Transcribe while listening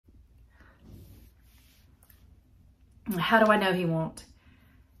How do I know he won't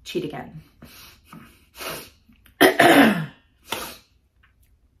cheat again?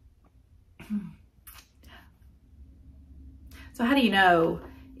 So how do you know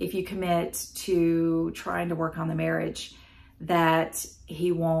if you commit to trying to work on the marriage that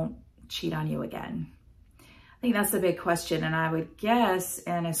he won't cheat on you again? I think that's the big question. And I would guess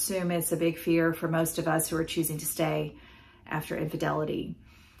and assume it's a big fear for most of us who are choosing to stay after infidelity.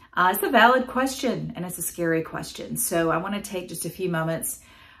 It's a valid question and it's a scary question. So I want to take just a few moments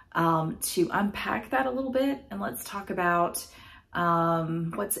to unpack that a little bit, and let's talk about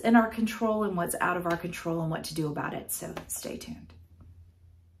what's in our control and what's out of our control and what to do about it. So stay tuned.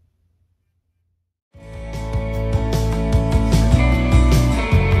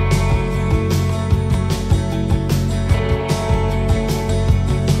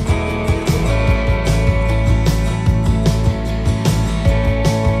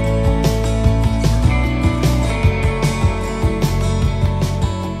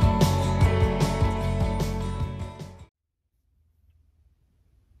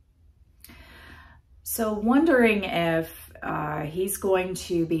 So wondering if he's going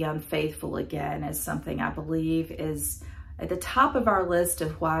to be unfaithful again is something I believe is at the top of our list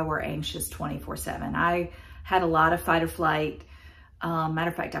of why we're anxious 24/7. I had a lot of fight or flight. Matter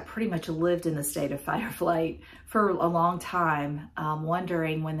of fact, I pretty much lived in the state of fight or flight for a long time,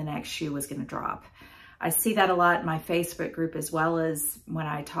 wondering when the next shoe was going to drop. I see that a lot in my Facebook group, as well as when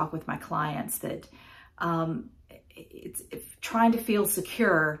I talk with my clients, that it's trying to feel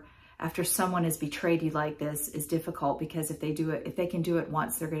secure after someone has betrayed you like this is difficult, because if they can do it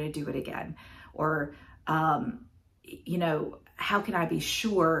once, they're going to do it again. Or, you know, how can I be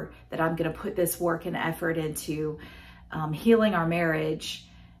sure that I'm going to put this work and effort into healing our marriage,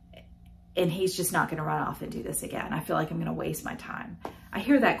 and he's just not going to run off and do this again? I feel like I'm going to waste my time. I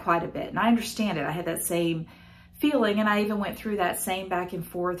hear that quite a bit, and I understand it. I had that same feeling, and I even went through that same back and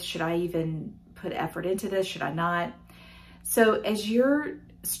forth. Should I even put effort into this? Should I not? So as you're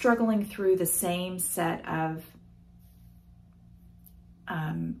struggling through the same set of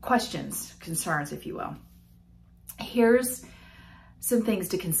questions, concerns, if you will, here's some things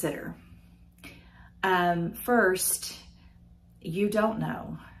to consider. First, you don't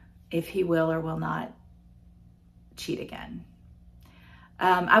know if he will or will not cheat again.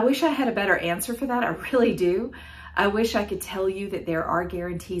 I wish I had a better answer for that. I really do. I wish I could tell you that there are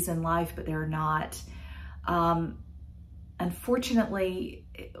guarantees in life, but there are not. Unfortunately,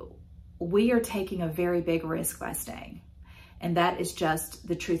 we are taking a very big risk by staying. And that is just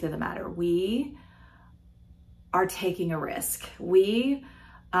the truth of the matter. We are taking a risk. We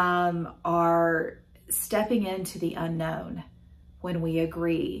are stepping into the unknown when we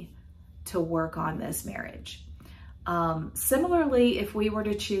agree to work on this marriage. Similarly, if we were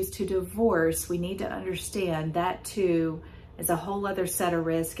to choose to divorce, we need to understand that too is a whole other set of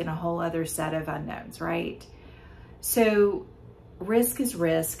risk and a whole other set of unknowns, right? So risk is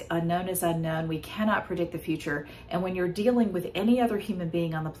risk, unknown is unknown. We cannot predict the future. And when you're dealing with any other human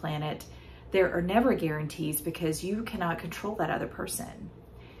being on the planet, there are never guarantees, because you cannot control that other person.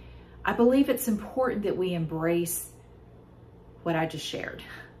 I believe it's important that we embrace what I just shared.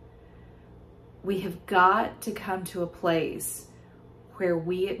 We have got to come to a place where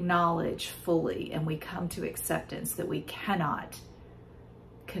we acknowledge fully and we come to acceptance that we cannot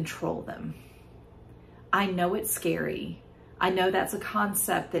control them. I know it's scary. I know that's a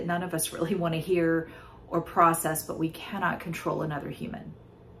concept that none of us really want to hear or process, but we cannot control another human.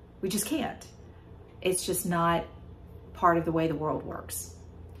 We just can't. It's just not part of the way the world works.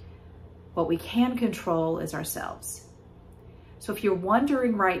 What we can control is ourselves. So if you're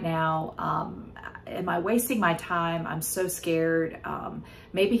wondering right now, am I wasting my time? I'm so scared.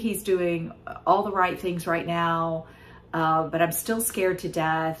 Maybe he's doing all the right things right now, but I'm still scared to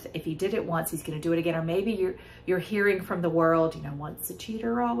death. If he did it once, he's going to do it again. Or maybe you're hearing from the world, you know, once a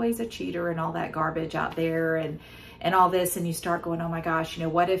cheater, always a cheater, and all that garbage out there, and all this, and you start going, oh my gosh, you know,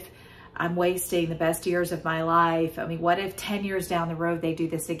 what if I'm wasting the best years of my life? I mean, what if 10 years down the road they do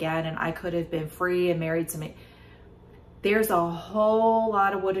this again and I could have been free and married somebody? There's a whole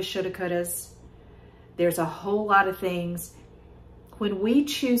lot of woulda, shoulda, couldas. There's a whole lot of things. When we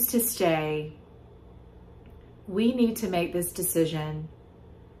choose to stay, we need to make this decision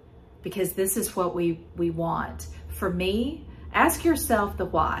because this is what we want. For me, ask yourself the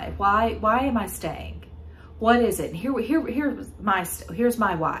why. Why am I staying? What is it? Here's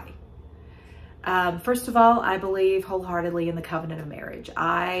my why. First of all, I believe wholeheartedly in the covenant of marriage.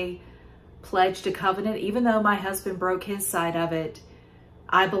 I pledged a covenant, even though my husband broke his side of it.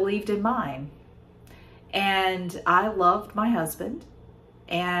 I believed in mine, and I loved my husband,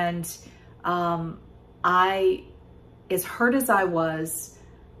 and I as hurt as I was,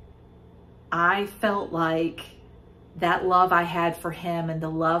 I felt like that love I had for him and the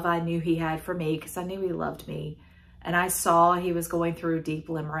love I knew he had for me, because I knew he loved me, and I saw he was going through deep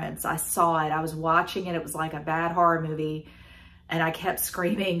limerence. I saw it. I was watching it. It was like a bad horror movie. And I kept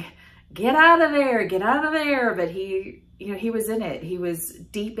screaming, get out of there, get out of there. But he, you know, he was in it. He was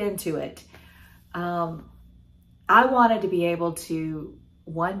deep into it. I wanted to be able to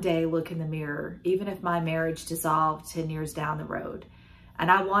one day look in the mirror, even if my marriage dissolved 10 years down the road. And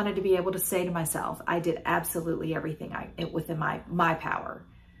I wanted to be able to say to myself, I did absolutely everything within my power.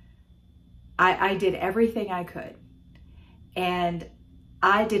 I did everything I could. And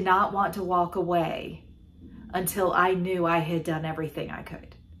I did not want to walk away until I knew I had done everything I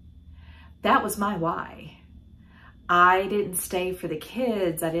could. That was my why. I didn't stay for the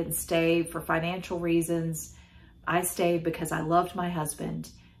kids. I didn't stay for financial reasons. I stayed because I loved my husband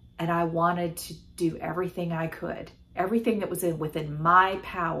and I wanted to do everything I could, everything that was within my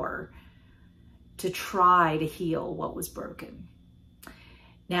power to try to heal what was broken.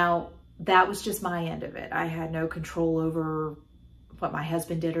 Now, that was just my end of it. I had no control over what my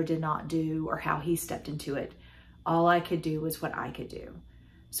husband did or did not do or how he stepped into it. All I could do was what I could do.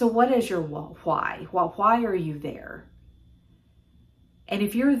 So what is your why? Well, why are you there? And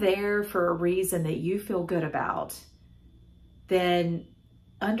if you're there for a reason that you feel good about, then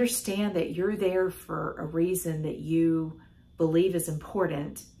understand that you're there for a reason that you believe is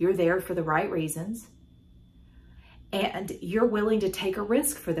important. You're there for the right reasons. And you're willing to take a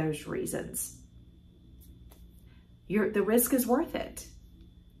risk for those reasons. The risk is worth it.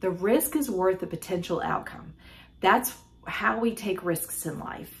 The risk is worth the potential outcome. That's how we take risks in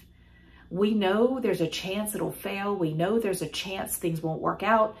life. We know there's a chance it'll fail. We know there's a chance things won't work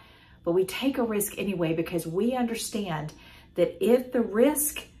out, but we take a risk anyway because we understand that if the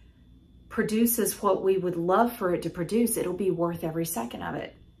risk produces what we would love for it to produce, it'll be worth every second of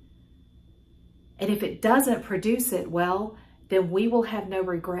it. And if it doesn't produce it, well, then we will have no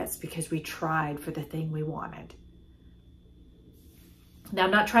regrets because we tried for the thing we wanted. Now,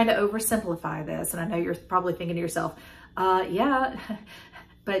 I'm not trying to oversimplify this, and I know you're probably thinking to yourself, yeah,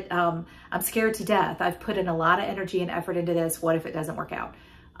 but I'm scared to death. I've put in a lot of energy and effort into this. What if it doesn't work out?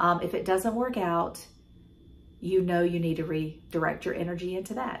 If it doesn't work out, you know you need to redirect your energy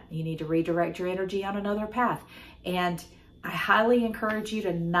into that. You need to redirect your energy on another path. And I highly encourage you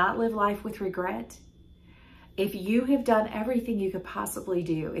to not live life with regret. If you have done everything you could possibly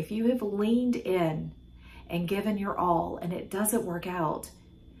do, if you have leaned in and given your all and it doesn't work out,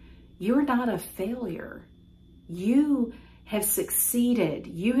 you're not a failure. You have succeeded.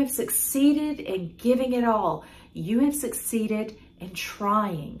 You have succeeded in giving it all. You have succeeded in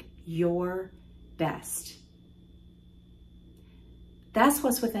trying your best. That's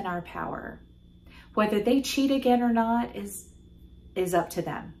what's within our power. Whether they cheat again or not is up to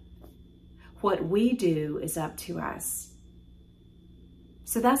them. What we do is up to us.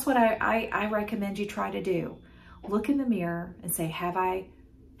 So that's what I recommend you try to do. Look in the mirror and say, have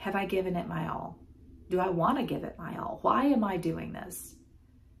I given it my all? Do I want to give it my all? Why am I doing this?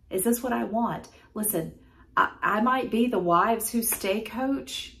 Is this what I want? Listen, I might be the wives who stay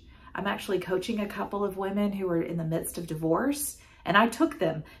coach. I'm actually coaching a couple of women who are in the midst of divorce. And I took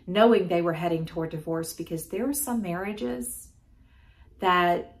them knowing they were heading toward divorce because there are some marriages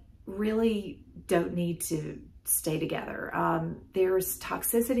that really don't need to stay together. There's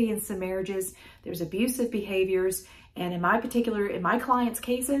toxicity in some marriages. There's abusive behaviors. And in my clients'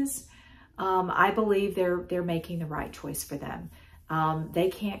 cases, I believe they're making the right choice for them.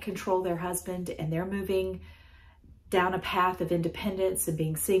 They can't control their husband and they're moving down a path of independence and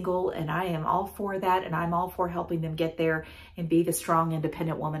being single. And I am all for that. And I'm all for helping them get there and be the strong,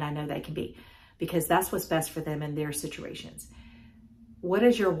 independent woman I know they can be, because that's what's best for them in their situations. What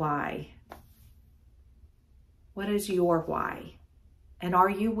is your why? What is your why? And are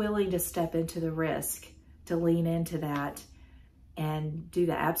you willing to step into the risk, to lean into that and do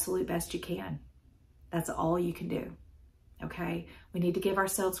the absolute best you can? That's all you can do. Okay, we need to give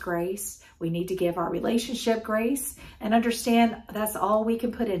ourselves grace. We need to give our relationship grace and understand that's all we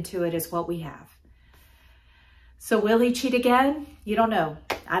can put into it is what we have. So will he cheat again? You don't know.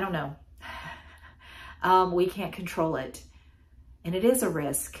 I don't know. We can't control it. And it is a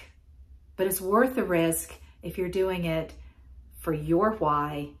risk, but it's worth the risk if you're doing it for your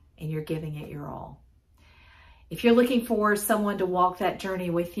why and you're giving it your all. If you're looking for someone to walk that journey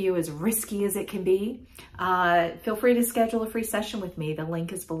with you, as risky as it can be, feel free to schedule a free session with me. The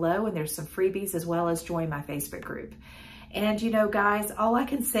link is below and there's some freebies as well as join my Facebook group. And you know, guys, all I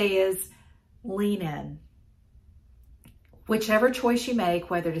can say is lean in. Whichever choice you make,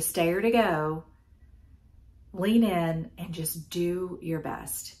 whether to stay or to go, lean in and just do your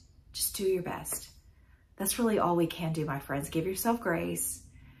best. Just do your best. That's really all we can do, my friends. Give yourself grace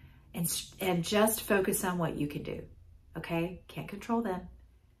and just focus on what you can do. Okay? Can't control them.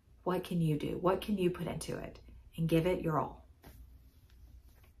 What can you do? What can you put into it? And give it your all.